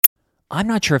I'm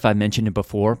not sure if I mentioned it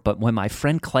before, but when my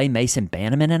friend Clay Mason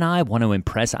Bannerman and I want to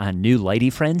impress our new lady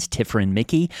friends, Tiffer and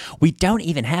Mickey, we don't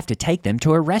even have to take them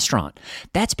to a restaurant.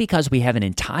 That's because we have an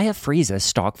entire freezer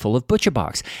stocked full of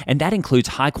ButcherBox, and that includes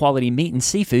high-quality meat and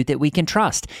seafood that we can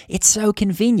trust. It's so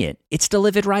convenient. It's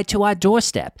delivered right to our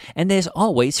doorstep, and there's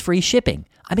always free shipping.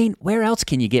 I mean, where else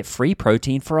can you get free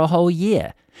protein for a whole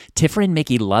year? Tiffer and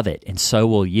Mickey love it, and so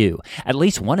will you. At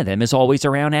least one of them is always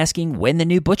around asking when the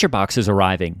new ButcherBox is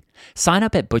arriving. Sign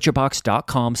up at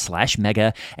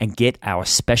butcherbox.com/mega and get our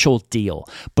special deal.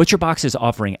 ButcherBox is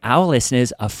offering our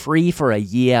listeners a free for a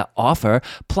year offer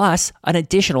plus an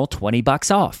additional $20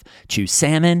 off. Choose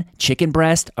salmon, chicken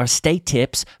breast, or steak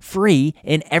tips free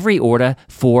in every order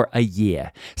for a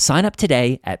year. Sign up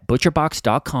today at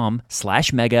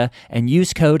butcherbox.com/mega and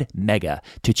use code MEGA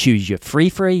to choose your free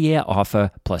for a year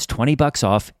offer plus $20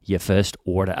 off your first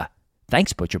order.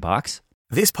 Thanks, ButcherBox.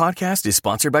 This podcast is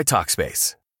sponsored by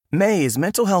Talkspace. May is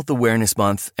Mental Health Awareness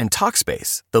Month, and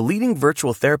Talkspace, the leading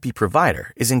virtual therapy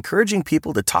provider, is encouraging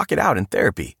people to talk it out in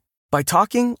therapy. By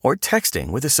talking or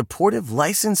texting with a supportive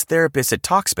licensed therapist at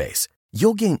Talkspace,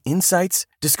 you'll gain insights,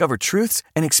 discover truths,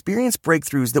 and experience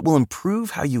breakthroughs that will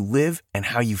improve how you live and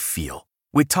how you feel.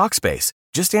 With Talkspace,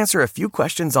 just answer a few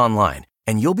questions online,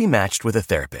 and you'll be matched with a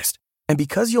therapist. And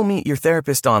because you'll meet your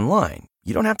therapist online,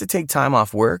 you don't have to take time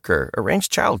off work or arrange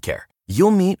childcare.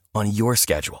 You'll meet on your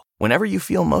schedule, whenever you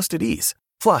feel most at ease.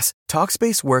 Plus,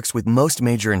 Talkspace works with most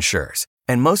major insurers,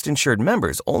 and most insured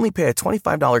members only pay a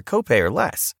 $25 copay or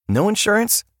less. No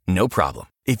insurance? No problem.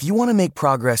 If you want to make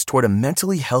progress toward a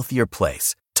mentally healthier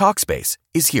place, Talkspace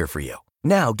is here for you.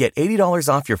 Now get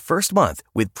 $80 off your first month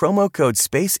with promo code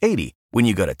SPACE80 when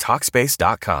you go to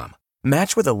Talkspace.com.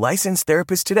 Match with a licensed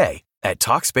therapist today at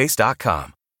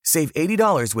Talkspace.com. Save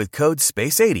 $80 with code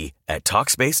SPACE80 at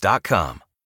Talkspace.com.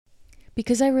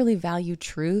 Because I really value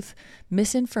truth,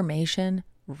 misinformation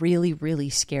really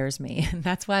scares me. And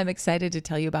that's why I'm excited to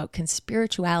tell you about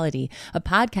Conspirituality, a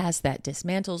podcast that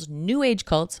dismantles New Age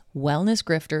cults, wellness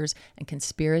grifters, and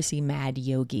conspiracy mad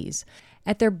yogis.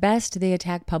 At their best, they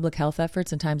attack public health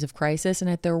efforts in times of crisis,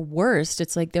 and at their worst,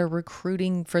 it's like they're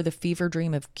recruiting for the fever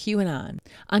dream of QAnon.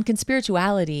 On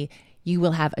Conspirituality, you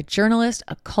will have a journalist,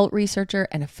 a cult researcher,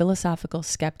 and a philosophical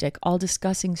skeptic all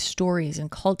discussing stories and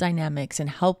cult dynamics and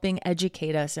helping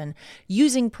educate us and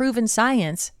using proven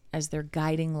science as their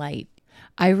guiding light.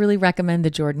 I really recommend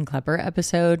the Jordan Klepper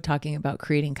episode talking about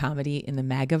creating comedy in the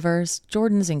MAGAverse.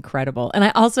 Jordan's incredible. And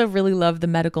I also really love the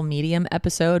medical medium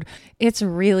episode. It's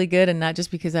really good, and not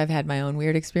just because I've had my own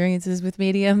weird experiences with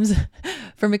mediums.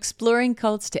 From exploring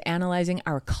cults to analyzing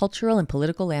our cultural and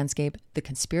political landscape, the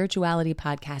Conspirituality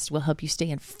podcast will help you stay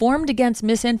informed against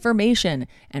misinformation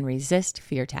and resist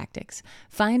fear tactics.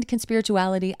 Find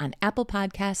Conspirituality on Apple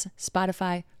Podcasts,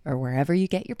 Spotify, or wherever you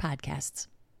get your podcasts.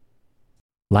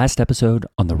 Last episode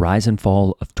on the rise and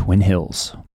fall of Twin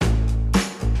Hills.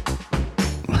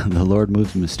 The Lord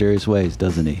moves in mysterious ways,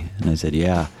 doesn't he? And I said,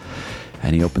 yeah.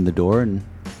 And he opened the door and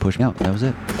pushed me out. That was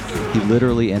it. He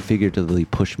literally and figuratively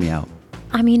pushed me out.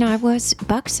 I mean, I was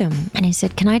buxom. And he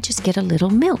said, can I just get a little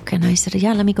milk? And I said,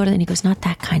 yeah, let me go to... And he goes, not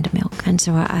that kind of milk. And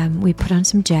so we put on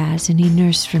some jazz, and he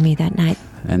nursed for me that night.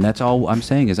 And that's all I'm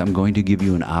saying is I'm going to give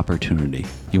you an opportunity.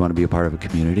 You want to be a part of a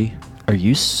community? Are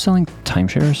you selling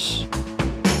timeshares?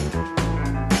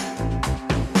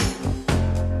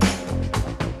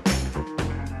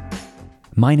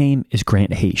 My name is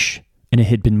Grant Haish, and it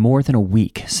had been more than a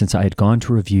week since I had gone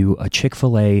to review a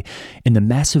Chick-fil-A in the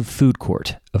massive food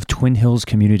court of Twin Hills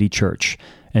Community Church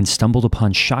and stumbled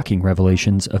upon shocking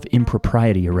revelations of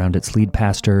impropriety around its lead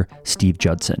pastor, Steve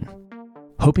Judson.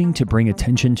 Hoping to bring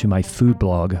attention to my food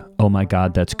blog,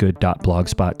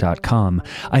 ohmygodthat'sgood.blogspot.com,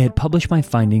 I had published my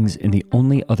findings in the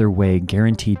only other way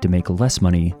guaranteed to make less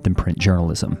money than print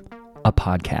journalism, a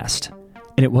podcast.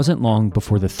 And it wasn't long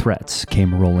before the threats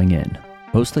came rolling in.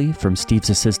 Mostly from Steve's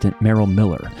assistant, Meryl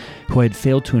Miller, who I had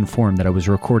failed to inform that I was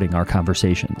recording our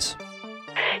conversations.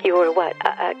 You were what?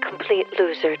 A complete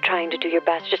loser trying to do your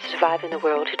best to survive in a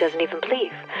world who doesn't even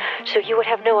believe. So you would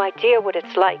have no idea what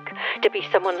it's like to be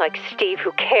someone like Steve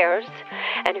who cares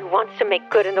and who wants to make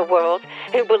good in the world,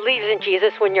 who believes in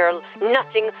Jesus when you're a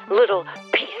nothing little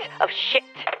piece of shit.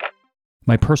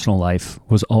 My personal life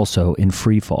was also in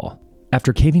free fall.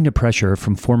 After caving to pressure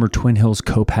from former Twin Hills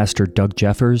co-pastor Doug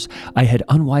Jeffers, I had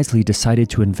unwisely decided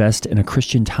to invest in a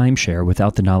Christian timeshare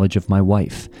without the knowledge of my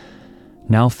wife.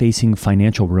 Now facing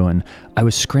financial ruin, I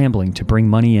was scrambling to bring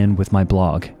money in with my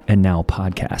blog and now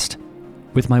podcast.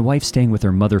 With my wife staying with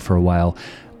her mother for a while,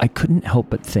 I couldn't help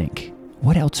but think,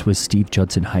 what else was Steve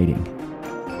Judson hiding?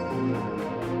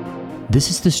 This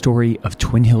is the story of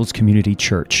Twin Hills Community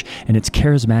Church and its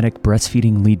charismatic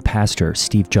breastfeeding lead pastor,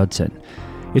 Steve Judson.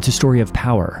 It's a story of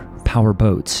power, power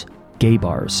boats, gay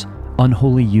bars,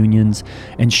 unholy unions,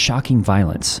 and shocking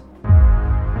violence.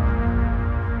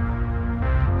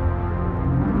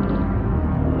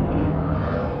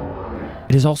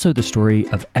 It is also the story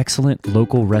of excellent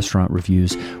local restaurant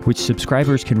reviews, which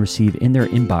subscribers can receive in their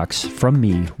inbox from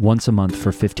me once a month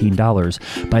for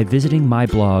 $15 by visiting my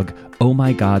blog,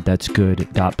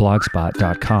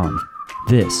 ohmygodthat'sgood.blogspot.com.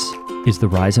 This is the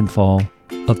rise and fall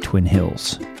of Twin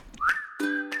Hills.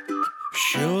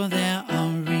 Sure, there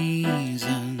are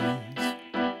reasons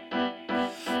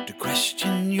to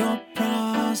question your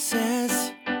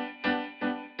process.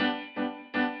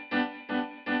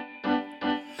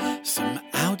 Some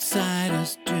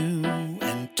outsiders do,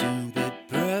 and to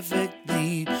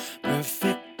be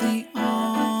perfectly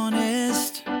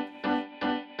honest.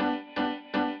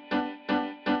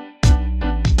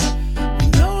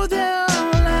 No, they're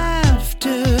all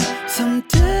after some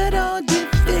dirt or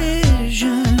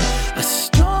division, a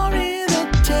story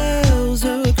that tells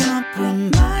of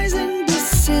compromising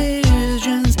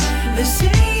decisions. They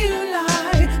say you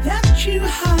lie, that you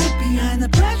hide behind the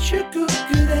pressure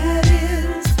cooker that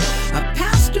is a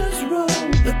pastor's role,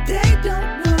 but they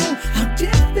don't know how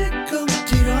difficult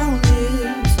it all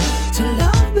is to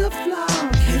love the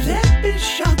flock. Have they been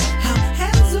shocked how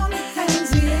hands-on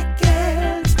handsy it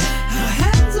gets? How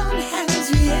hands-on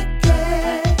handsy it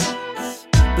gets.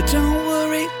 But don't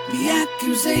worry, the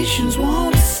accusations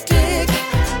won't stick.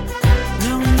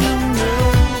 No, no, no.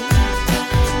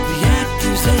 The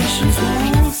accusations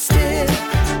won't stick.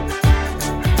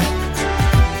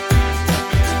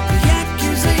 The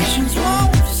accusations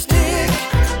won't stick.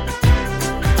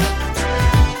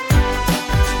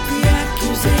 The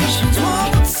accusations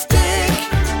won't stick.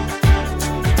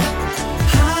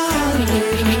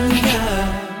 Hallelujah.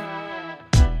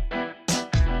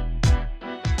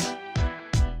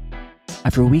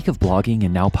 After a week of blogging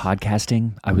and now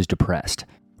podcasting, I was depressed.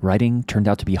 Writing turned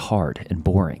out to be hard and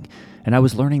boring, and I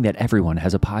was learning that everyone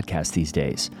has a podcast these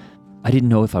days. I didn't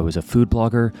know if I was a food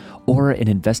blogger or an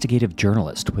investigative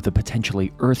journalist with a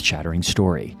potentially earth-shattering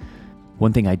story.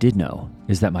 One thing I did know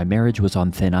is that my marriage was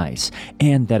on thin ice,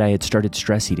 and that I had started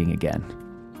stress eating again,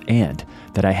 and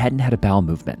that I hadn't had a bowel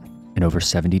movement in over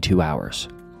 72 hours.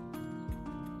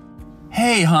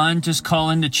 Hey, hon, just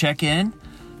calling to check in.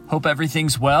 Hope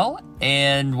everything's well,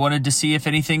 and wanted to see if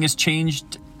anything has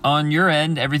changed on your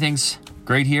end. Everything's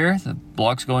great here. The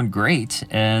blog's going great,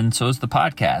 and so is the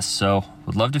podcast, so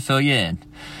would love to fill you in.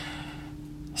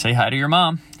 Say hi to your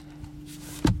mom.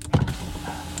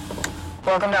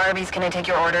 Welcome to Arby's. Can I take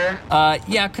your order?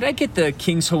 Yeah, could I get the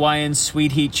King's Hawaiian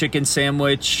Sweet Heat Chicken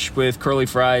Sandwich with curly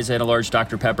fries and a large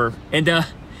Dr. Pepper? And,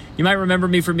 you might remember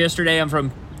me from yesterday. I'm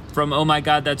from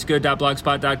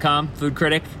ohmygodthat'sgood.blogspot.com, food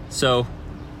critic, so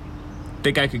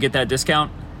think I could get that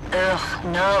discount? Ugh,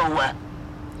 no.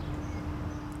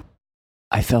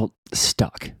 I felt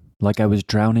stuck, like I was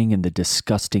drowning in the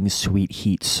disgusting sweet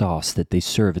heat sauce that they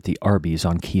serve at the Arby's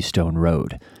on Keystone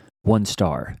Road. 1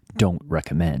 star, don't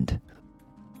recommend.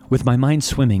 With my mind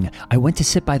swimming, I went to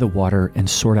sit by the water and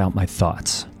sort out my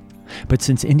thoughts. But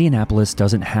since Indianapolis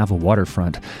doesn't have a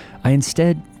waterfront, I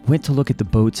instead went to look at the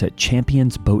boats at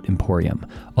Champion's Boat Emporium,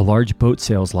 a large boat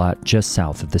sales lot just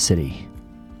south of the city.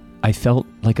 I felt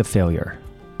like a failure,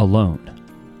 alone,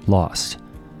 lost.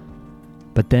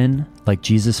 But then, like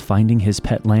Jesus finding his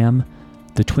pet lamb,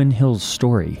 the Twin Hills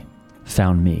story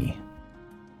found me.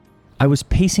 I was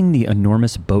pacing the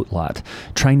enormous boat lot,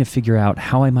 trying to figure out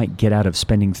how I might get out of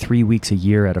spending 3 weeks a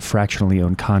year at a fractionally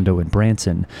owned condo in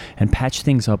Branson and patch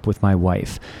things up with my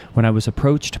wife, when I was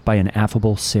approached by an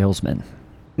affable salesman.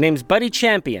 Name's Buddy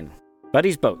Champion.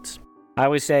 Buddy's Boats. I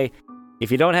always say,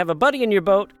 if you don't have a buddy in your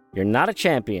boat, you're not a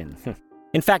champion.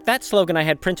 In fact, that slogan I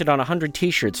had printed on 100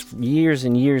 t-shirts years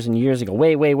and years and years ago,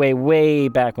 way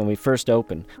back when we first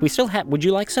opened. We still have, would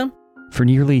you like some? For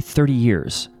nearly 30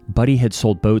 years, Buddy had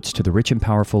sold boats to the rich and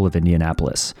powerful of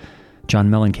Indianapolis. John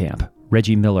Mellencamp,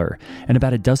 Reggie Miller, and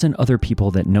about a dozen other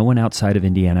people that no one outside of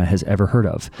Indiana has ever heard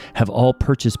of have all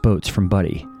purchased boats from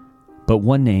Buddy. But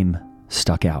one name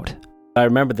stuck out. I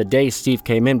remember the day Steve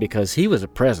came in because he was a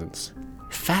presence.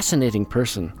 Fascinating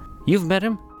person. You've met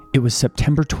him? It was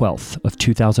September 12th of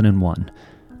 2001,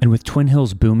 and with Twin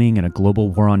Hills booming and a global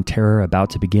war on terror about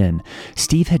to begin,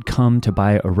 Steve had come to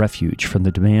buy a refuge from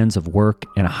the demands of work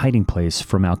and a hiding place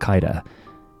from Al-Qaeda.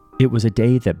 It was a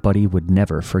day that Buddy would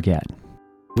never forget.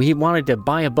 We wanted to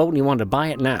buy a boat and he wanted to buy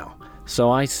it now.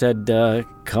 So I said,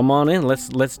 come on in,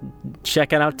 let's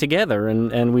check it out together.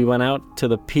 And we went out to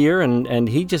the pier and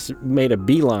he just made a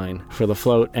beeline for the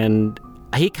float. And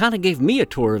he kind of gave me a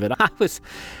tour of it. I was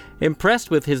impressed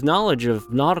with his knowledge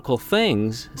of nautical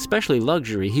things, especially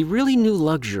luxury. He really knew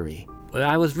luxury.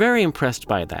 I was very impressed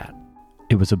by that.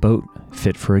 It was a boat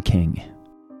fit for a king.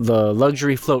 The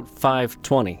Luxury Float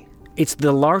 520. It's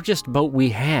the largest boat we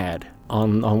had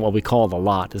on what we call the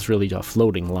lot. It's really a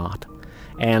floating lot.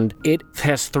 And it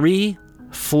has 3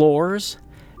 floors.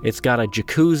 It's got a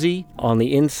jacuzzi on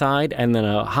the inside and then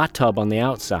a hot tub on the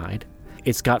outside.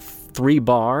 It's got 3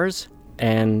 bars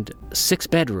and 6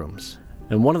 bedrooms.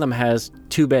 And one of them has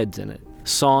 2 beds in it.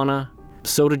 Sauna,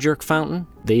 soda jerk fountain.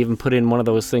 They even put in one of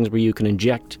those things where you can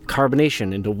inject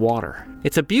carbonation into water.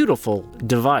 It's a beautiful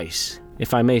device,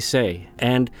 if I may say.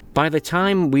 And by the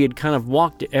time we had kind of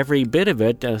walked every bit of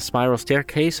it, a spiral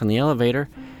staircase and the elevator,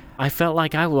 I felt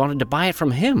like I wanted to buy it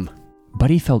from him.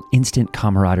 Buddy felt instant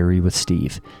camaraderie with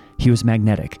Steve. He was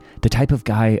magnetic, the type of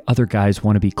guy other guys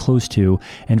want to be close to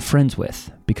and friends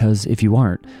with, because if you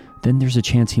aren't, then there's a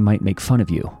chance he might make fun of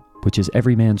you, which is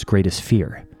every man's greatest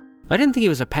fear. I didn't think he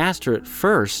was a pastor at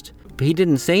first. He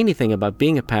didn't say anything about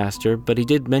being a pastor, but he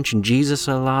did mention Jesus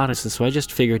a lot, so I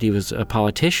just figured he was a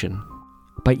politician.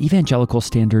 By evangelical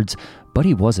standards,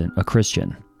 Buddy wasn't a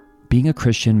Christian. Being a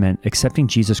Christian meant accepting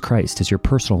Jesus Christ as your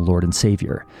personal Lord and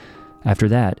Savior. After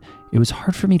that, it was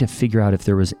hard for me to figure out if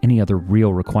there was any other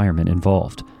real requirement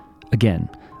involved. Again,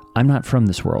 I'm not from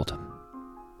this world.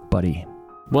 Buddy.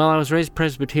 Well, I was raised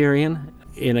Presbyterian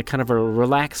in a kind of a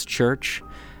relaxed church.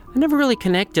 I never really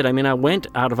connected. I mean, I went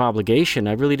out of obligation.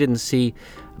 I really didn't see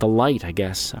the light, I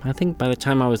guess. I think by the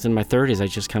time I was in my 30s, I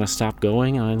just kind of stopped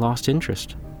going and I lost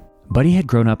interest. Buddy had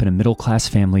grown up in a middle-class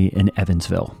family in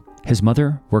Evansville. His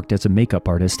mother worked as a makeup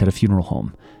artist at a funeral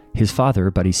home. His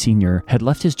father, Buddy Sr., had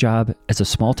left his job as a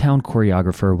small-town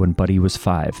choreographer when Buddy was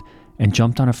 5 and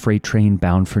jumped on a freight train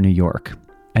bound for New York.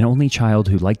 An only child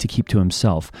who liked to keep to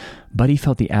himself, Buddy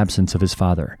felt the absence of his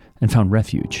father and found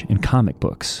refuge in comic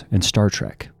books and Star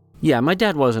Trek. Yeah, my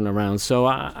dad wasn't around, so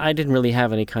I didn't really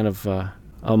have any kind of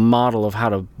a model of how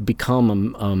to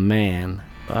become a man.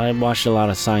 I watched a lot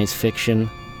of science fiction.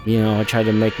 You know, I tried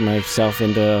to make myself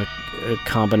into a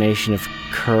combination of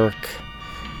Kirk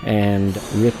and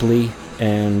Ripley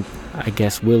and, I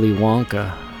guess, Willy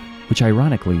Wonka. Which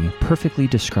ironically perfectly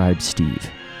describes Steve.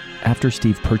 After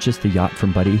Steve purchased the yacht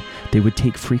from Buddy, they would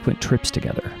take frequent trips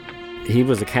together. He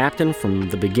was a captain from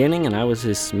the beginning, and I was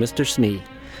his Mr. Smee.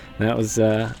 That was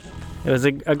it was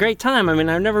a great time. I mean,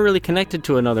 I've never really connected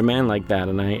to another man like that,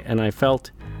 and I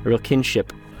felt a real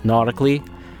kinship nautically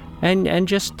and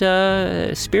just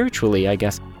spiritually, I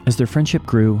guess. As their friendship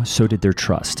grew, so did their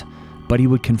trust. Buddy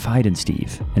would confide in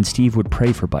Steve, and Steve would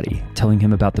pray for Buddy, telling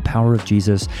him about the power of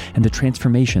Jesus and the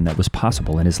transformation that was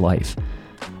possible in his life.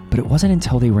 But it wasn't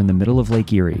until they were in the middle of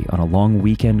Lake Erie on a long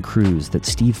weekend cruise that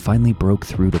Steve finally broke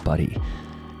through to Buddy.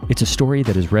 It's a story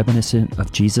that is reminiscent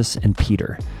of Jesus and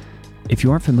Peter. If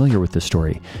you aren't familiar with this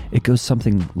story, it goes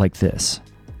something like this.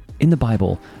 In the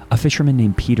Bible, a fisherman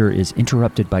named Peter is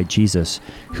interrupted by Jesus,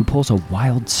 who pulls a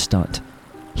wild stunt.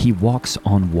 He walks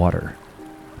on water.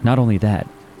 Not only that,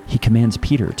 he commands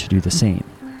Peter to do the same.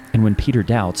 And when Peter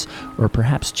doubts, or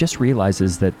perhaps just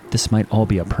realizes that this might all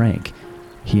be a prank,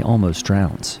 he almost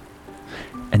drowns.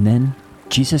 And then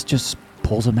Jesus just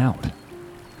pulls him out.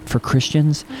 For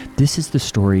Christians, this is the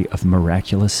story of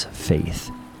miraculous faith.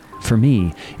 For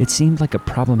me, it seemed like a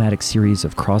problematic series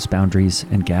of cross boundaries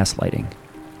and gaslighting.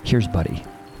 Here's Buddy.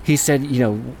 He said, you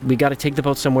know, we got to take the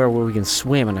boat somewhere where we can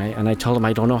swim, and I told him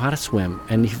I don't know how to swim.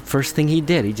 And the first thing he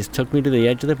did, he just took me to the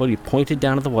edge of the boat, he pointed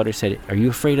down at the water, said, "Are you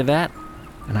afraid of that?"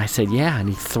 And I said, "Yeah," and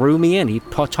he threw me in. He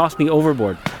tossed me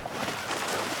overboard.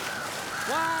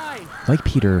 Why? Like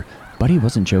Peter, Buddy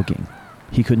wasn't joking.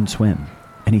 He couldn't swim,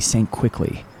 and he sank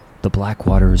quickly, the black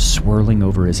waters swirling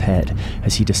over his head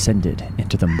as he descended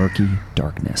into the murky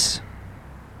darkness.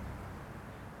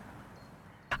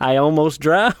 I almost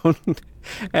drowned,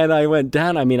 and I went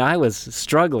down. I mean, I was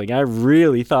struggling. I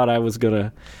really thought I was going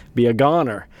to be a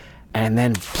goner. And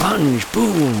then plunge,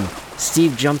 boom,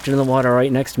 Steve jumped into the water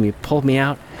right next to me, pulled me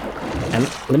out. And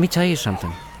let me tell you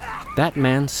something. That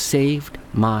man saved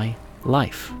my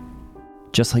life.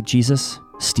 Just like Jesus,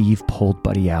 Steve pulled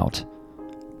Buddy out.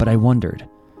 But I wondered,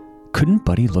 couldn't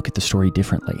Buddy look at the story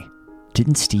differently?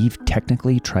 Didn't Steve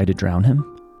technically try to drown him?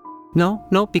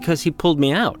 No, because he pulled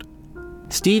me out.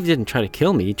 Steve didn't try to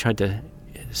kill me. He tried to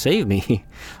save me.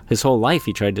 His whole life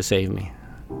he tried to save me.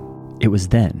 It was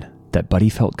then that Buddy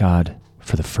felt God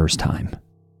for the first time.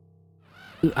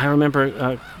 I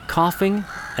remember coughing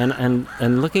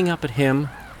and looking up at him,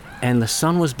 and the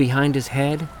sun was behind his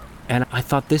head, and I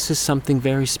thought, this is something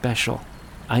very special.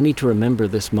 I need to remember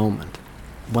this moment.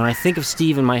 When I think of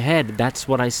Steve in my head, that's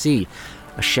what I see.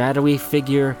 A shadowy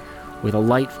figure with a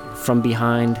light from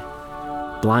behind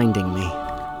blinding me.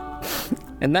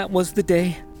 And that was the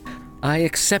day I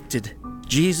accepted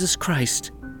Jesus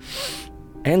Christ,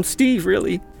 and Steve,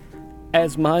 really,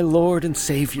 as my Lord and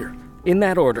Savior, in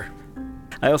that order.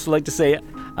 I also like to say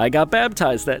I got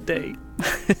baptized that day.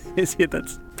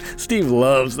 Steve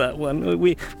loves that one.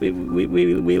 We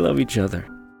love each other.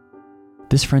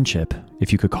 This friendship,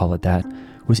 if you could call it that,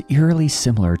 was eerily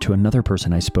similar to another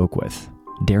person I spoke with,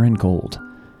 Darren Gold.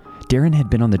 Darren had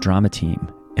been on the drama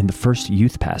team and the first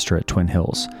youth pastor at Twin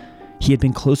Hills. He had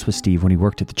been close with Steve when he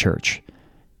worked at the church.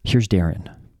 Here's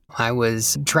Darren. I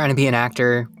was trying to be an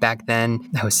actor back then.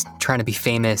 I was trying to be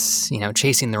famous,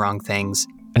 chasing the wrong things.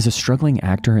 As a struggling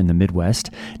actor in the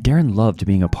Midwest, Darren loved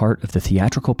being a part of the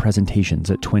theatrical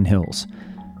presentations at Twin Hills.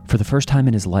 For the first time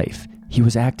in his life, he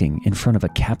was acting in front of a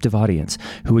captive audience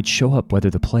who would show up whether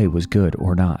the play was good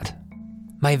or not.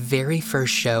 My very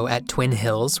first show at Twin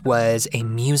Hills was a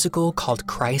musical called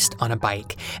Christ on a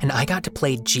Bike, and I got to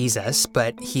play Jesus,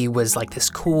 but he was like this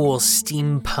cool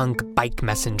steampunk bike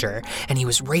messenger, and he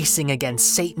was racing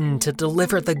against Satan to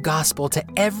deliver the gospel to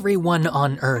everyone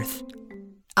on earth.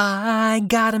 I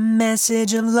got a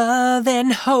message of love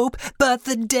and hope, but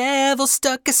the devil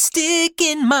stuck a stick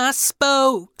in my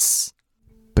spokes.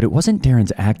 But it wasn't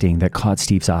Darren's acting that caught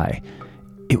Steve's eye.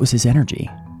 It was his energy.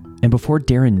 And before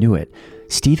Darren knew it,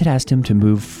 Steve had asked him to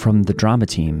move from the drama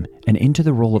team and into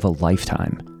the role of a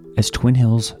lifetime as Twin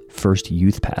Hills' first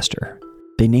youth pastor.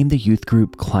 They named the youth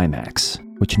group Climax,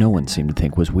 which no one seemed to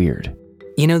think was weird.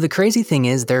 The crazy thing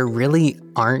is there really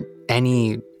aren't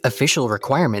any official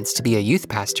requirements to be a youth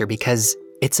pastor because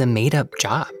it's a made-up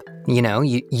job. You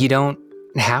don't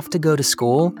have to go to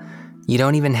school. You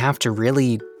don't even have to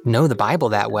really know the Bible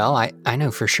that well. I know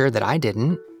for sure that I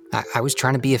didn't. I was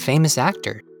trying to be a famous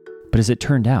actor. But as it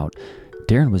turned out,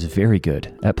 Darren was very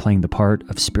good at playing the part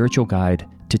of spiritual guide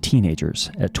to teenagers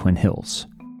at Twin Hills.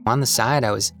 On the side,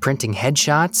 I was printing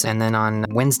headshots, and then on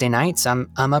Wednesday nights, I'm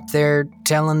up there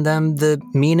telling them the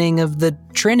meaning of the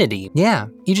Trinity. Yeah,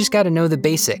 you just got to know the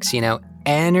basics,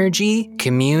 energy,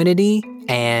 community,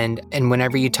 and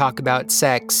whenever you talk about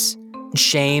sex,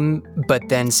 shame, but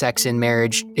then sex in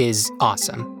marriage is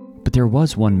awesome. But there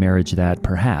was one marriage that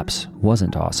perhaps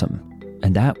wasn't awesome.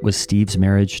 And that was Steve's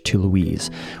marriage to Louise,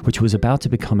 which was about to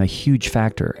become a huge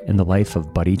factor in the life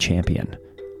of Buddy Champion.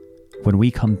 When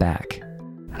we come back...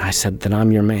 And I said that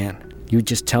I'm your man. You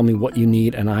just tell me what you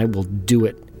need and I will do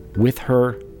it. With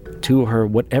her, to her,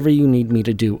 whatever you need me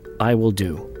to do, I will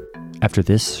do. After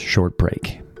this short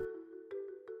break.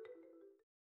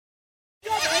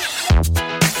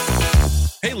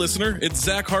 Hey listener, it's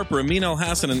Zach Harper, Amin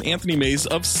Al-Hassan, and Anthony Mays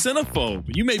of Cinephobe.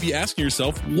 You may be asking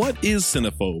yourself, what is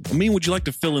Cinephobe? Amin, would you like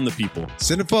to fill in the people?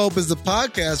 Cinephobe is the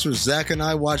podcast where Zach and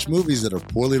I watch movies that are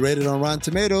poorly rated on Rotten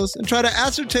Tomatoes and try to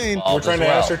ascertain... We're trying to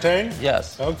ascertain?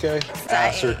 Yes. Okay.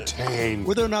 Ascertain.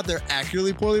 Whether or not they're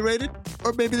accurately poorly rated,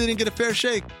 or maybe they didn't get a fair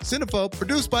shake. Cinephobe,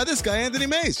 produced by this guy, Anthony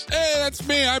Mays. Hey, that's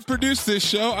me. I produced this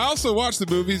show. I also watch the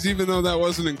movies, even though that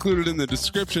wasn't included in the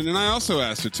description, and I also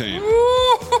ascertain.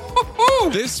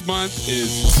 This month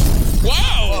is... Wow!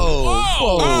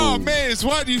 Whoa. Oh, Maze,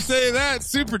 why do you say that?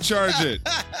 Supercharge it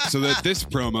so that this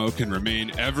promo can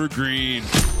remain evergreen.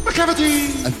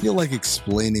 I feel like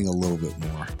explaining a little bit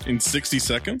more. In 60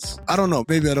 seconds? I don't know.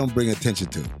 Maybe I don't bring attention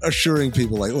to it. Assuring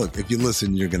people like, look, if you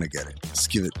listen, you're going to get it.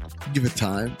 Just give it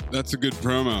time. That's a good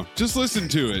promo. Just listen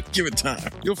to it. Give it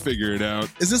time. You'll figure it out.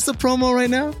 Is this the promo right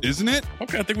now? Isn't it?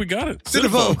 Okay, I think we got it.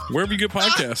 Cinephobe. Wherever you get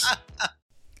podcasts.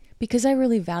 Because I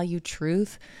really value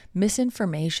truth,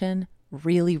 misinformation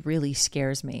really, really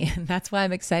scares me. And that's why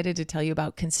I'm excited to tell you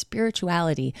about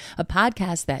Conspirituality, a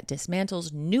podcast that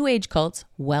dismantles New Age cults,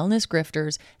 wellness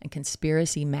grifters, and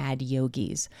conspiracy mad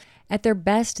yogis. At their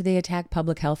best, they attack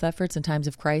public health efforts in times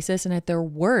of crisis, and at their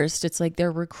worst, it's like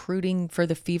they're recruiting for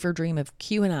the fever dream of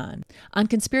QAnon. On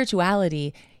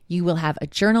Conspirituality, you will have a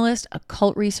journalist, a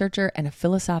cult researcher, and a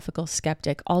philosophical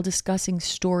skeptic all discussing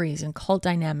stories and cult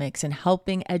dynamics and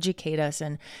helping educate us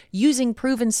and using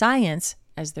proven science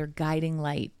as their guiding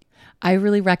light. I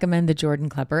really recommend the Jordan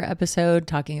Klepper episode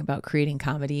talking about creating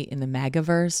comedy in the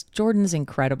MAGAverse. Jordan's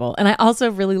incredible. And I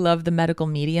also really love the medical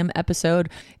medium episode.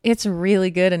 It's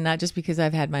really good, and not just because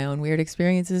I've had my own weird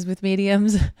experiences with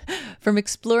mediums. From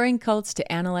exploring cults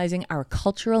to analyzing our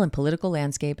cultural and political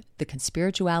landscape, the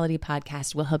Conspirituality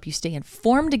podcast will help you stay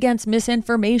informed against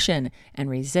misinformation and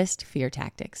resist fear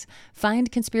tactics.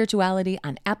 Find Conspirituality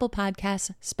on Apple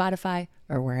Podcasts, Spotify,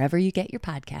 or wherever you get your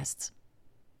podcasts.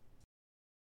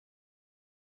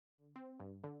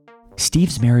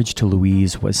 Steve's marriage to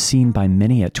Louise was seen by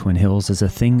many at Twin Hills as a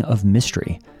thing of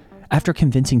mystery. After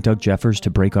convincing Doug Jeffers to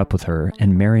break up with her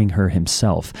and marrying her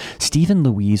himself, Steve and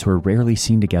Louise were rarely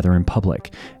seen together in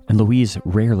public, and Louise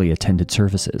rarely attended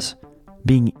services.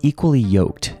 Being equally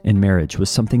yoked in marriage was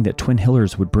something that Twin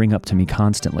Hillers would bring up to me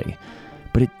constantly,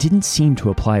 but it didn't seem to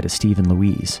apply to Steve and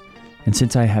Louise. And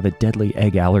since I have a deadly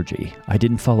egg allergy, I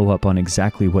didn't follow up on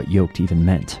exactly what yoked even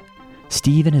meant.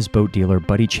 Steve and his boat dealer,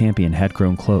 Buddy Champion, had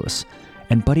grown close,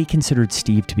 and Buddy considered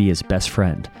Steve to be his best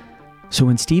friend. So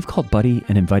when Steve called Buddy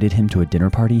and invited him to a dinner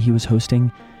party he was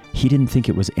hosting, he didn't think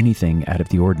it was anything out of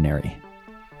the ordinary.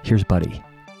 Here's Buddy.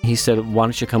 He said, "Why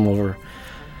don't you come over?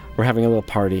 We're having a little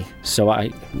party." So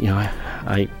I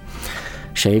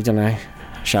shaved and I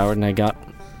showered and I got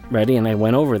ready and I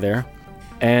went over there.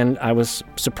 And I was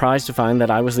surprised to find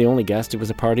that I was the only guest. It was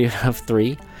a party of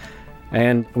 3.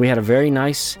 And we had a very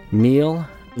nice meal.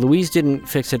 Louise didn't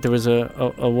fix it. There was a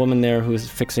woman there who was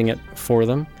fixing it for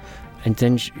them. And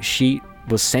then she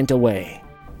was sent away.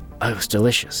 It was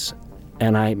delicious.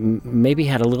 And I maybe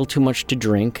had a little too much to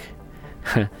drink.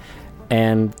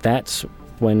 And that's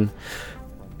when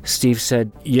Steve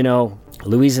said,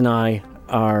 "Louise and I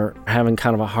are having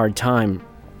kind of a hard time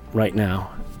right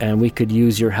now, and we could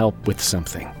use your help with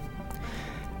something."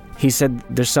 He said,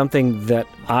 "There's something that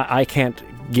I can't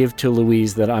give to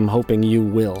Louise that I'm hoping you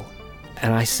will."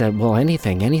 And I said, "Well,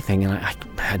 anything. And I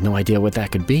had no idea what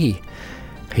that could be."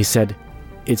 He said,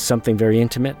 "It's something very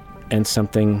intimate and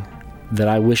something that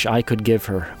I wish I could give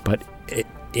her, but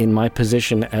in my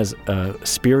position as a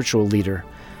spiritual leader,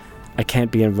 I can't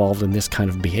be involved in this kind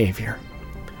of behavior."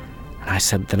 And I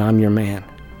said, "Then I'm your man.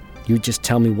 You just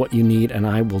tell me what you need and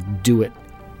I will do it.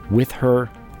 With her,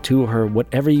 to her,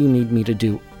 whatever you need me to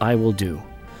do, I will do."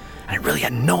 I really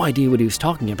had no idea what he was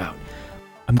talking about.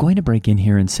 I'm going to break in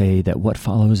here and say that what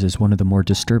follows is one of the more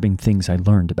disturbing things I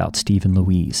learned about Steve and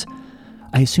Louise.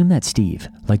 I assume that Steve,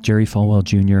 like Jerry Falwell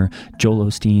Jr., Joel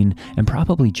Osteen, and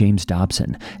probably James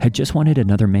Dobson, had just wanted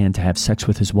another man to have sex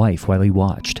with his wife while he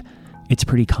watched. It's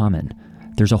pretty common.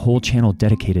 There's a whole channel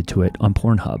dedicated to it on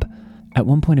Pornhub. At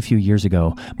one point a few years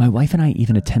ago, my wife and I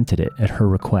even attempted it at her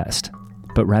request.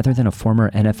 But rather than a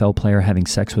former NFL player having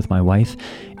sex with my wife,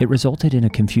 it resulted in a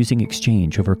confusing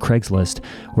exchange over Craigslist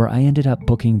where I ended up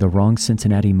booking the wrong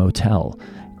Cincinnati motel,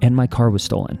 and my car was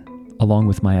stolen, along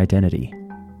with my identity.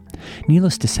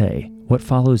 Needless to say, what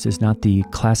follows is not the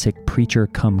classic preacher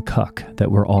come cuck that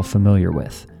we're all familiar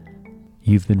with.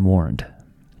 You've been warned.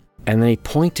 And then he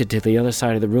pointed to the other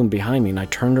side of the room behind me, and I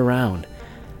turned around.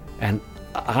 And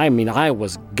I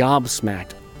was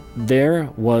gobsmacked. There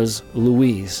was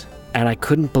Louise, and I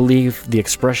couldn't believe the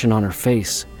expression on her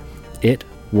face. It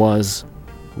was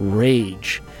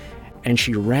rage. And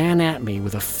she ran at me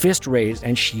with a fist raised,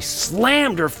 and she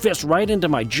slammed her fist right into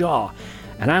my jaw.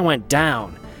 And I went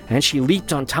down, and she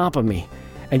leaped on top of me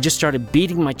and just started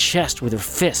beating my chest with her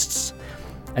fists.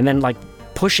 And then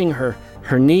pushing her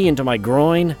knee into my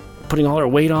groin, putting all her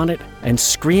weight on it, and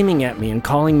screaming at me and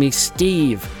calling me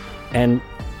Steve. And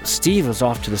Steve was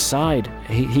off to the side.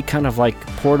 He kind of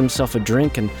poured himself a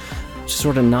drink and just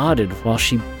sort of nodded while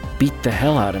she beat the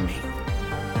hell out of me.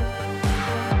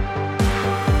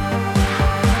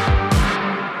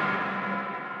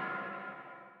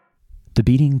 The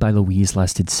beating by Louise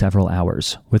lasted several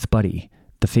hours, with Buddy,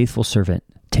 the faithful servant,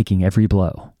 taking every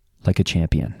blow like a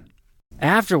champion.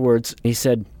 Afterwards, he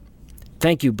said,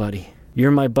 "Thank you, Buddy.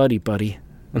 You're my buddy."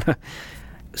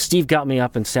 Steve got me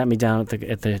up and sat me down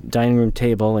at the dining room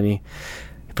table, and he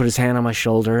put his hand on my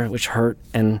shoulder, which hurt,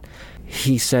 and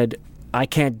he said, "I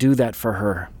can't do that for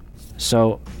her."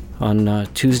 So on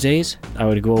Tuesdays, I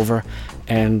would go over,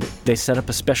 and they set up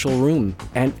a special room.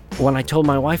 And when I told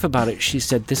my wife about it, she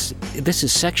said, this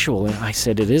is sexual. And I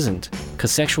said, "It isn't,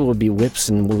 because sexual would be whips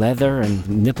and leather and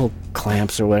nipple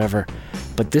clamps or whatever.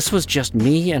 But this was just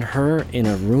me and her in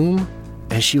a room,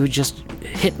 and she would just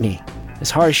hit me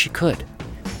as hard as she could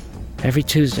every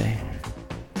Tuesday."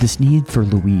 This need for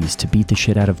Louise to beat the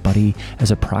shit out of Buddy as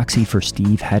a proxy for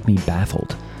Steve had me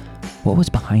baffled. What was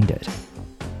behind it?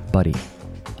 Buddy.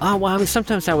 Oh, well,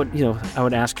 sometimes I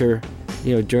would ask her,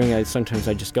 sometimes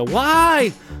I'd just go,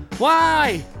 "Why?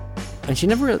 Why?" And she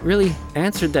never really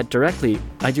answered that directly.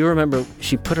 I do remember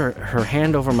she put her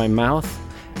hand over my mouth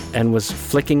and was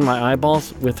flicking my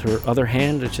eyeballs with her other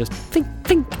hand. It's just think,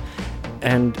 think.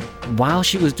 And while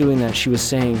she was doing that, she was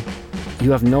saying, "You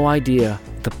have no idea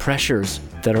the pressures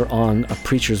that are on a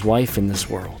preacher's wife in this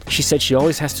world." She said she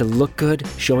always has to look good.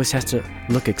 She always has to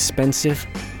look expensive.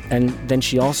 And then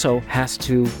she also has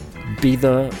to be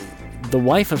the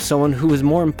wife of someone who is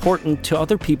more important to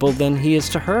other people than he is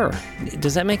to her.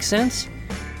 Does that make sense?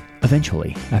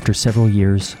 Eventually, after several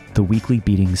years, the weekly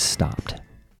beatings stopped.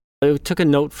 I took a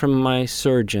note from my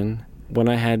surgeon, when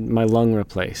I had my lung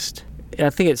replaced. I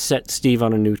think it set Steve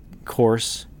on a new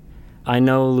course. I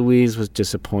know Louise was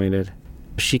disappointed.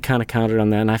 She kind of counted on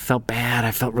that, and I felt bad.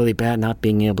 I felt really bad not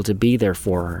being able to be there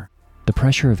for her. The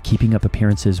pressure of keeping up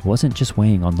appearances wasn't just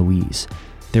weighing on Louise.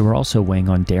 They were also weighing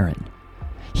on Darren.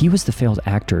 He was the failed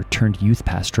actor turned youth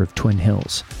pastor of Twin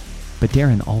Hills. But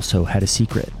Darren also had a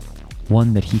secret,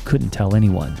 one that he couldn't tell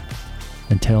anyone,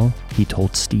 until he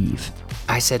told Steve.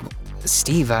 I said,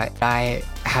 Steve, I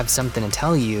have something to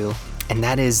tell you, and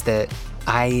that is that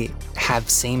I have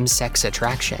same-sex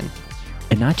attraction.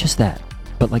 And not just that,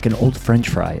 but like an old French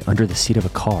fry under the seat of a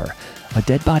car, a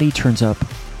dead body turns up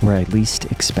where I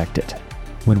least expect it.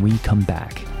 When we come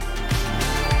back.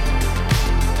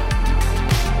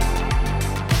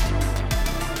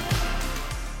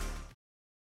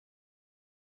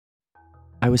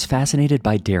 I was fascinated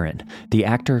by Darren, the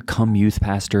actor cum youth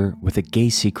pastor with a gay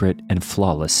secret and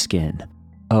flawless skin.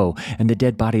 Oh, and the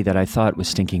dead body that I thought was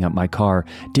stinking up my car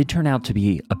did turn out to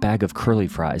be a bag of curly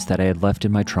fries that I had left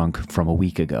in my trunk from a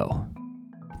week ago.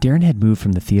 Darren had moved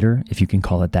from the theater, if you can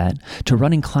call it that, to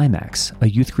running Climax, a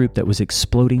youth group that was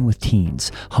exploding with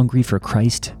teens, hungry for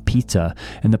Christ, pizza,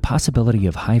 and the possibility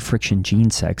of high-friction gene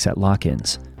sex at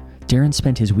lock-ins. Darren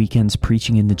spent his weekends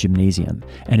preaching in the gymnasium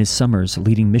and his summers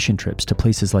leading mission trips to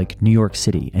places like New York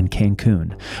City and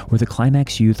Cancun, where the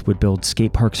Climax youth would build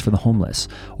skate parks for the homeless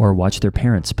or watch their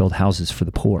parents build houses for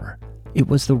the poor. It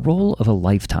was the role of a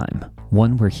lifetime,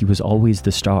 one where he was always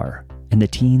the star, and the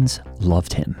teens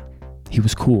loved him. He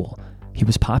was cool. He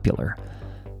was popular.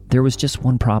 There was just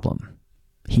one problem.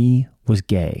 He was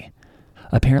gay.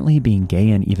 Apparently being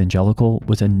gay and evangelical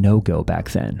was a no-go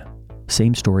back then.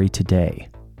 Same story today.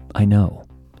 I know.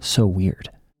 So weird.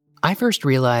 I first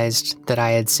realized that I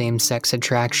had same-sex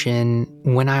attraction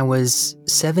when I was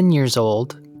 7 years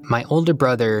old. My older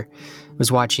brother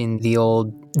was watching the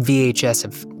old VHS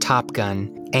of Top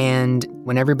Gun, and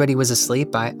when everybody was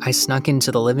asleep, I snuck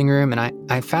into the living room and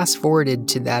I fast-forwarded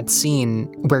to that scene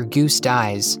where Goose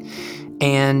dies,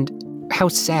 and how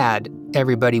sad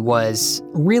everybody was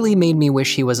really made me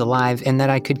wish he was alive and that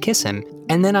I could kiss him.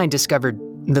 And then I discovered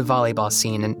the volleyball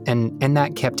scene, and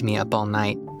that kept me up all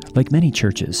night. Like many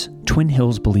churches, Twin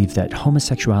Hills believed that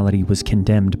homosexuality was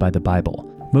condemned by the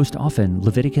Bible. Most often,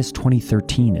 Leviticus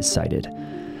 20:13 is cited.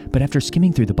 But after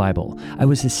skimming through the Bible, I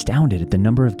was astounded at the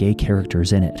number of gay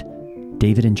characters in it.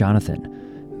 David and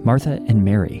Jonathan, Martha and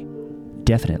Mary,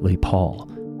 definitely Paul.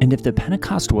 And if the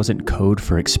Pentecost wasn't code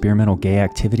for experimental gay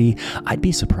activity, I'd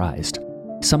be surprised.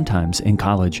 Sometimes, in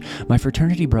college, my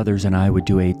fraternity brothers and I would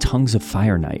do a Tongues of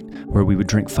Fire night, where we would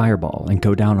drink Fireball and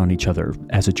go down on each other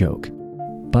as a joke.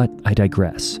 But I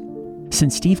digress.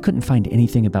 Since Steve couldn't find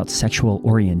anything about sexual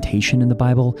orientation in the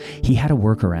Bible, he had a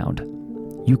workaround.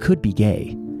 You could be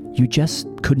gay. You just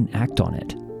couldn't act on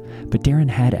it. But Darren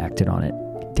had acted on it.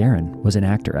 Darren was an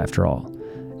actor, after all.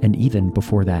 And even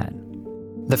before that.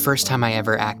 The first time I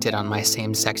ever acted on my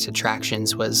same-sex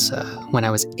attractions was when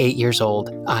I was 8 years old.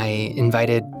 I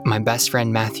invited my best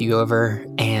friend Matthew over,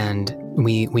 and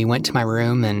we went to my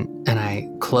room, and I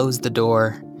closed the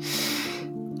door,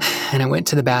 and I went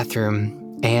to the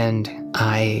bathroom, and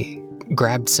I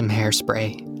grabbed some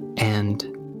hairspray and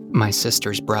my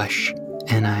sister's brush,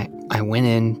 and I went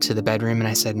into the bedroom, and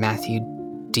I said, Matthew,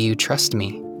 do you trust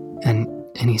me? And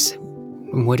he said,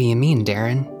 what do you mean,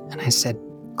 Darren? And I said,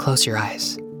 close your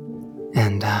eyes.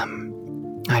 And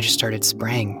I just started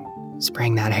spraying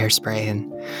that hairspray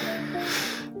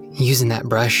and using that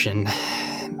brush and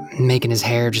making his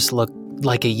hair just look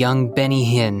like a young Benny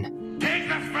Hinn. Take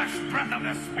the fresh breath of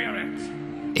the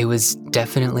Spirit. It was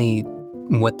definitely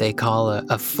what they call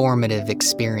a formative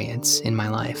experience in my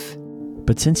life.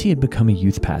 But since he had become a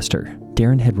youth pastor,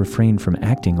 Darren had refrained from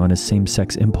acting on his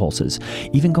same-sex impulses,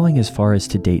 even going as far as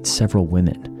to date several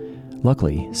women.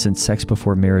 Luckily, since sex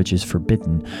before marriage is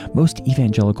forbidden, most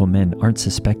evangelical men aren't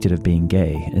suspected of being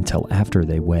gay until after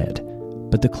they wed.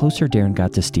 But the closer Darren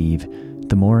got to Steve,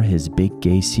 the more his big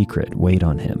gay secret weighed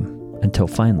on him, until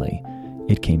finally,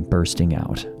 it came bursting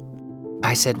out.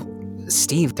 I said,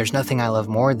 Steve, there's nothing I love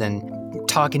more than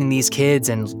talking to these kids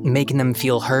and making them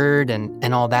feel heard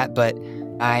and all that, but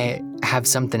I have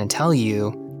something to tell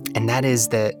you, and that is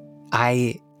that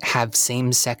I have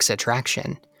same-sex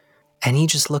attraction. And he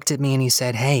just looked at me and he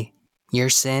said, hey, your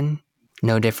sin,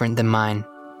 no different than mine.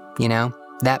 You know,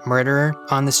 that murderer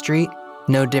on the street,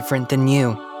 no different than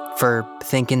you for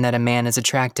thinking that a man is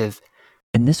attractive.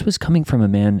 And this was coming from a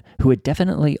man who had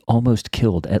definitely almost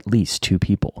killed at least 2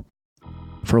 people.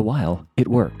 For a while, it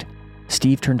worked.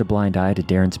 Steve turned a blind eye to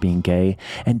Darren's being gay,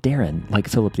 and Darren, like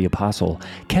Philip the Apostle,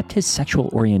 kept his sexual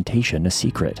orientation a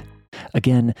secret.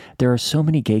 Again, there are so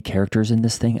many gay characters in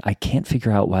this thing, I can't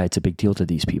figure out why it's a big deal to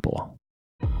these people.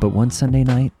 But one Sunday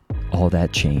night, all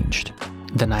that changed.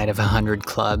 The night of 100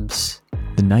 clubs.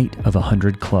 The night of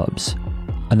 100 clubs.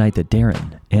 A night that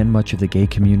Darren and much of the gay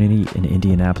community in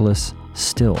Indianapolis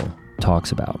still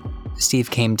talks about.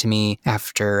 Steve came to me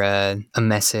after a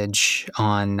message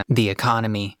on the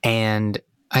economy, and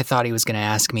I thought he was going to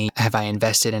ask me, have I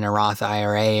invested in a Roth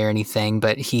IRA or anything?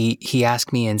 But he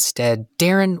asked me instead,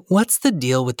 Darren, what's the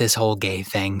deal with this whole gay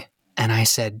thing? And I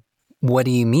said, what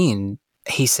do you mean?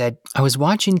 He said, I was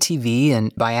watching TV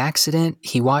and by accident,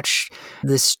 he watched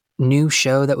this new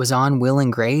show that was on, Will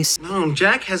and Grace. No,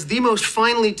 Jack has the most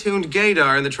finely tuned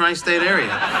gaydar in the tri-state area.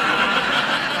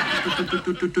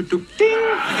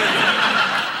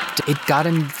 It got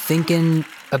him thinking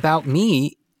about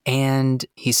me, and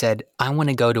he said, I want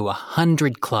to go to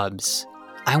 100 clubs.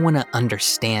 I want to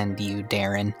understand you,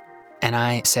 Darren. And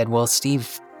I said, well,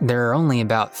 Steve, there are only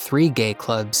about 3 gay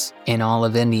clubs in all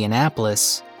of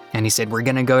Indianapolis. And he said, we're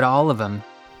going to go to all of them.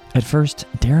 At first,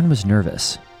 Darren was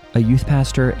nervous. A youth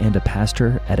pastor and a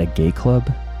pastor at a gay club?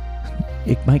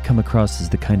 It might come across as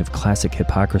the kind of classic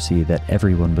hypocrisy that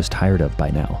everyone was tired of by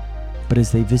now. But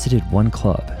as they visited one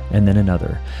club and then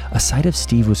another, a side of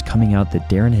Steve was coming out that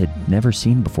Darren had never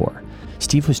seen before.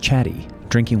 Steve was chatty,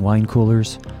 drinking wine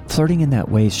coolers, flirting in that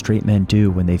way straight men do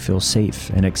when they feel safe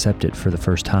and accepted for the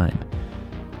first time.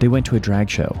 They went to a drag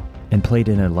show and played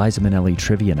in a Liza Minnelli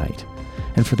trivia night.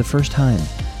 And for the first time,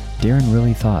 Darren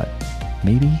really thought,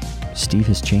 maybe Steve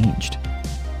has changed.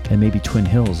 And maybe Twin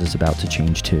Hills is about to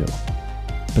change too.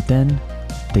 But then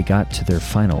they got to their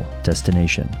final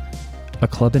destination, a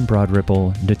club in Broad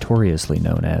Ripple notoriously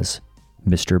known as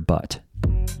Mr. Butt.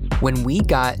 When we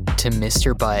got to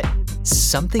Mr. Butt,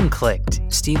 something clicked.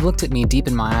 Steve looked at me deep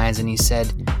in my eyes and he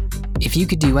said, if you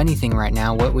could do anything right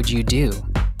now, what would you do?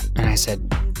 And I said,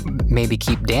 maybe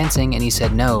keep dancing. And he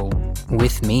said, no,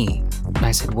 with me. And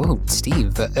I said, whoa,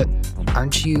 Steve,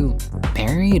 aren't you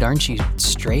married? Aren't you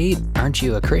straight? Aren't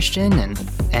you a Christian?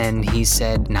 And he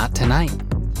said, not tonight.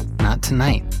 Not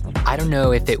tonight. I don't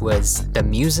know if it was the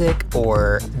music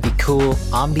or the cool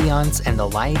ambiance and the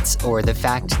lights or the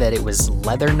fact that it was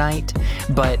leather night,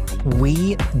 but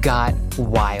we got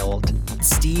wild.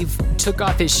 Steve took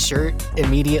off his shirt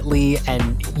immediately,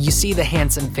 and you see the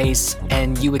handsome face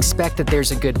and you expect that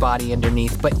there's a good body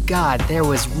underneath, but God, there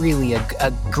was really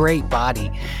a great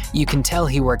body. You can tell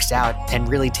he works out and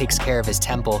really takes care of his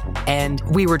temple. And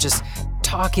we were just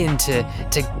talking to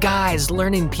guys,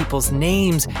 learning people's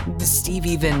names. Steve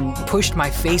even pushed my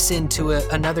face into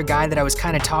another guy that I was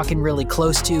kind of talking really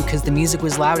close to because the music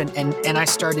was loud, and I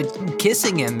started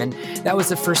kissing him, and that was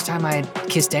the first time I had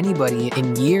kissed anybody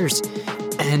in years.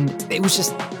 And it was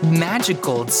just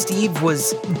magical. Steve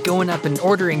was going up and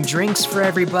ordering drinks for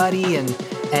everybody,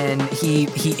 and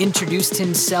he introduced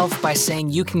himself by saying,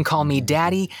 you can call me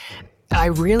Daddy. I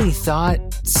really thought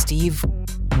Steve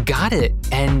got it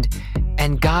and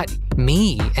got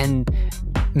me, and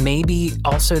maybe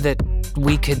also that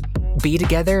we could be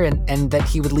together and that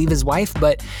he would leave his wife.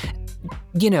 But,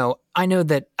 you know, I know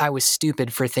that I was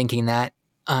stupid for thinking that.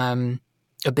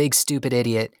 A big stupid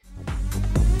idiot.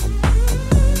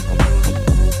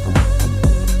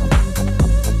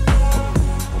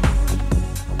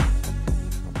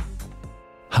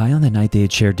 High on the night they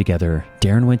had shared together,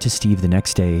 Darren went to Steve the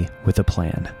next day with a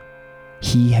plan.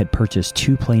 He had purchased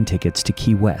 2 plane tickets to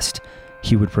Key West.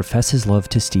 He would profess his love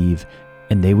to Steve,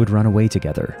 and they would run away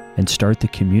together and start the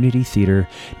community theater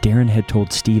Darren had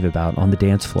told Steve about on the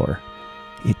dance floor.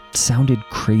 It sounded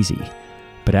crazy,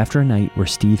 but after a night where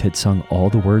Steve had sung all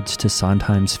the words to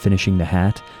Sondheim's Finishing the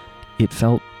Hat, it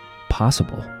felt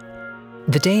possible.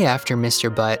 The day after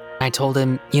Mr. Butt, I told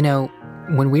him, you know,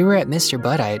 when we were at Mr.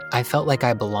 Butt, I felt like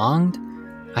I belonged.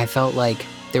 I felt like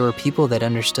there were people that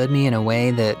understood me in a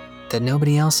way that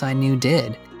nobody else I knew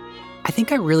did. I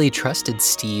think I really trusted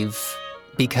Steve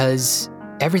because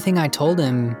everything I told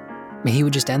him, he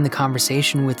would just end the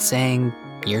conversation with saying,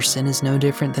 your sin is no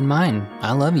different than mine.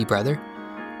 I love you, brother.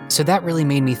 So that really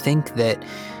made me think that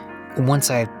once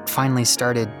I finally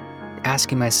started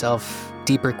asking myself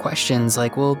deeper questions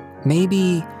like, well,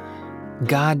 maybe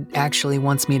God actually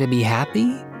wants me to be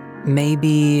happy?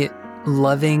 Maybe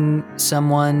loving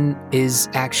someone is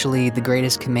actually the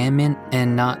greatest commandment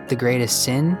and not the greatest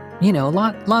sin? You know,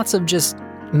 lots of just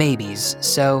maybes.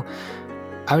 So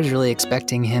I was really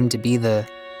expecting him to be the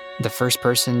first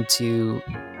person to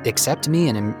accept me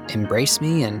and embrace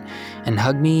me and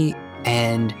hug me.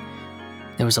 And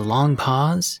there was a long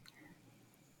pause.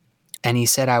 And he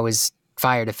said I was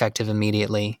fired effective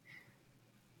immediately,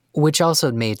 which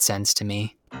also made sense to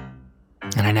me.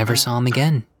 And I never saw him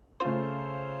again.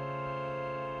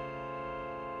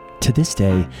 To this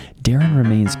day, Darren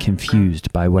remains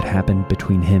confused by what happened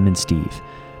between him and Steve.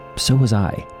 So was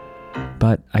I.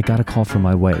 But I got a call from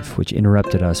my wife, which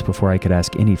interrupted us before I could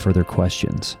ask any further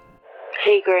questions.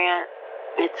 Hey, Grant.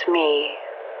 It's me.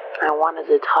 I wanted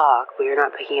to talk, but you're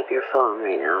not picking up your phone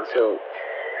right now, so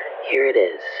here it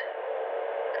is.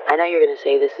 I know you're going to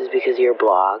say this is because of your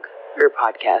blog, or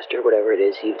podcast, or whatever it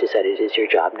is you've decided is your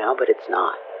job now, but it's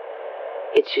not.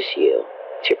 It's just you.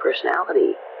 It's your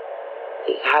personality.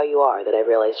 How you are that I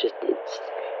realize just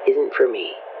isn't for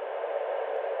me.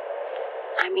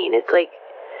 I mean, it's like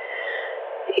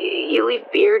you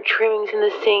leave beard trimmings in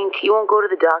the sink. You won't go to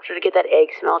the doctor to get that egg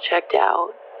smell checked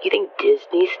out. You think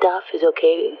Disney stuff is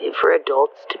okay for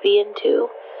adults to be into?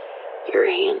 Your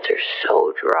hands are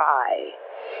so dry,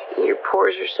 and your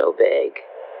pores are so big.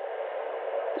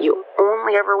 You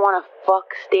only ever want to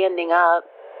fuck standing up,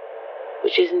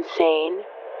 which is insane.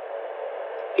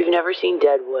 You've never seen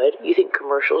Deadwood. You think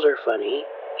commercials are funny.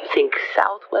 You think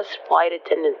Southwest flight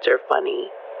attendants are funny.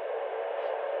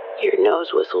 Your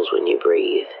nose whistles when you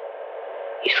breathe.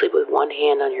 You sleep with one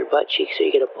hand on your butt cheek so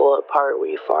you get to pull it apart when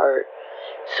you fart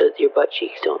so that your butt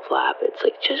cheeks don't flap. It's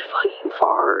like, just fucking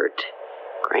fart,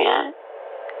 Grant.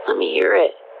 Let me hear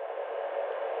it.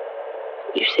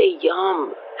 You say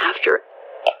yum after...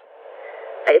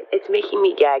 It's making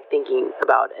me gag thinking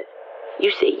about it.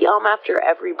 You say yum after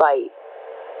every bite.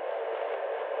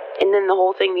 And then the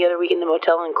whole thing the other week in the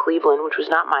motel in Cleveland, which was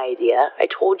not my idea. I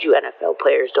told you NFL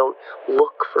players don't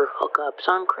look for hookups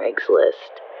on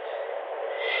Craigslist.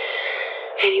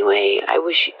 Anyway, I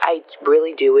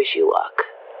really do wish you luck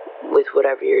with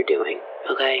whatever you're doing,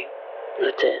 okay?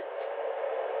 That's it.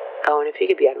 Oh, and if you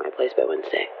could be out of my place by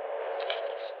Wednesday.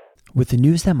 With the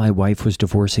news that my wife was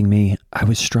divorcing me, I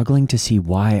was struggling to see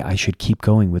why I should keep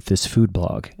going with this food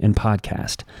blog and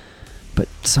podcast. But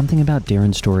something about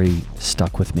Darren's story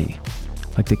stuck with me,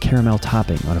 like the caramel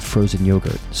topping on a frozen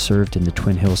yogurt served in the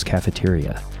Twin Hills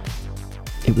cafeteria.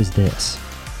 It was this,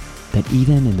 that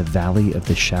even in the valley of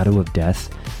the shadow of death,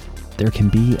 there can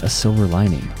be a silver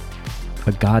lining,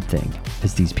 a God thing,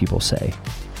 as these people say,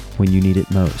 when you need it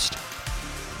most.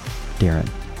 Darren.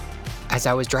 As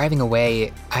I was driving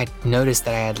away, I noticed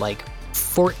that I had like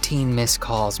 14 missed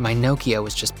calls. My Nokia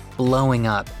was just blowing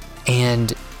up.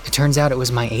 And it turns out it was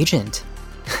my agent,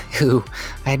 who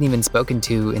I hadn't even spoken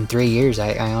to in 3 years.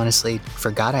 I honestly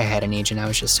forgot I had an agent. I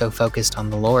was just so focused on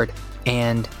the Lord.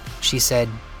 And she said,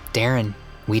 Darren,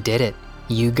 we did it.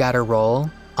 You got a role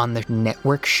on the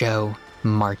network show,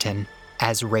 Martin,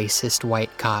 as racist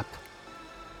white cop.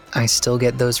 I still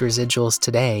get those residuals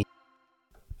today.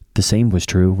 The same was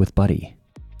true with Buddy.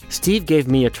 Steve gave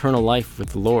me eternal life with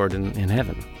the Lord in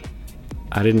heaven.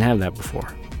 I didn't have that before.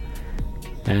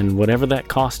 And whatever that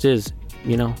cost is,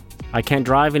 I can't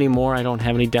drive anymore. I don't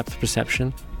have any depth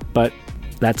perception. But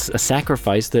that's a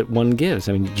sacrifice that one gives.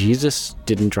 I mean, Jesus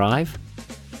didn't drive.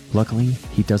 Luckily,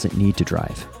 he doesn't need to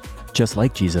drive. Just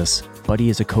like Jesus, Buddy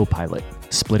is a co-pilot,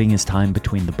 splitting his time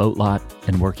between the boat lot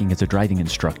and working as a driving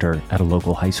instructor at a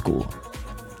local high school.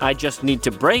 I just need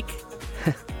to brake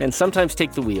and sometimes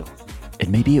take the wheel. And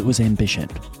maybe it was ambition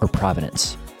or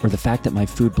providence or the fact that my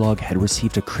food blog had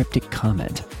received a cryptic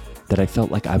comment that I felt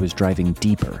like I was driving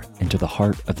deeper into the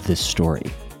heart of this story.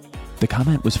 The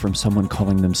comment was from someone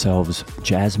calling themselves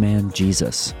Jazzman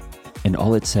Jesus, and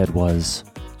all it said was,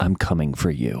 I'm coming for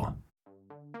you.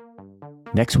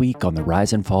 Next week on The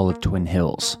Rise and Fall of Twin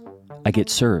Hills, I get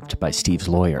served by Steve's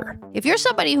lawyer. If you're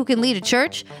somebody who can lead a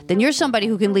church, then you're somebody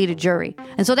who can lead a jury.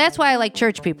 And so that's why I like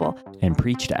church people. And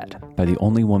preached at by the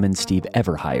only woman Steve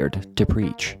ever hired to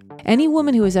preach. Any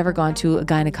woman who has ever gone to a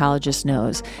gynecologist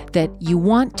knows that you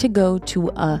want to go to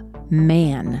a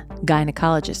man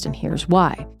gynecologist, and here's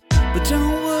why. But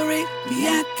don't worry, the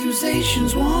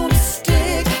accusations won't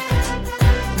stick.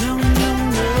 No, no,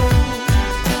 no.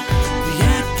 The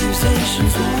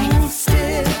accusations won't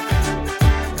stick.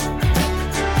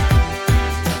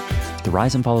 The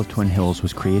Rise and Fall of Twin Hills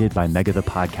was created by Mega the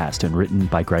Podcast and written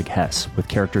by Greg Hess, with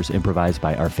characters improvised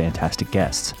by our fantastic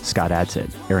guests, Scott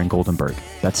Adsit, Aaron Goldenberg,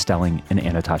 Beth Stelling, and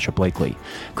Anatasha Blakely.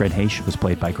 Gren Heche was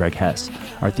played by Greg Hess.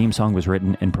 Our theme song was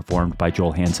written and performed by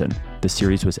Joel Hansen. The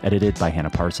series was edited by Hannah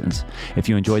Parsons. If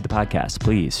you enjoyed the podcast,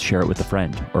 please share it with a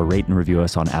friend or rate and review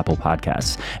us on Apple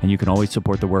Podcasts. And you can always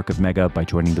support the work of Mega by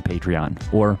joining the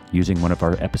Patreon or using one of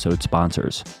our episode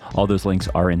sponsors. All those links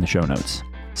are in the show notes.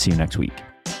 See you next week.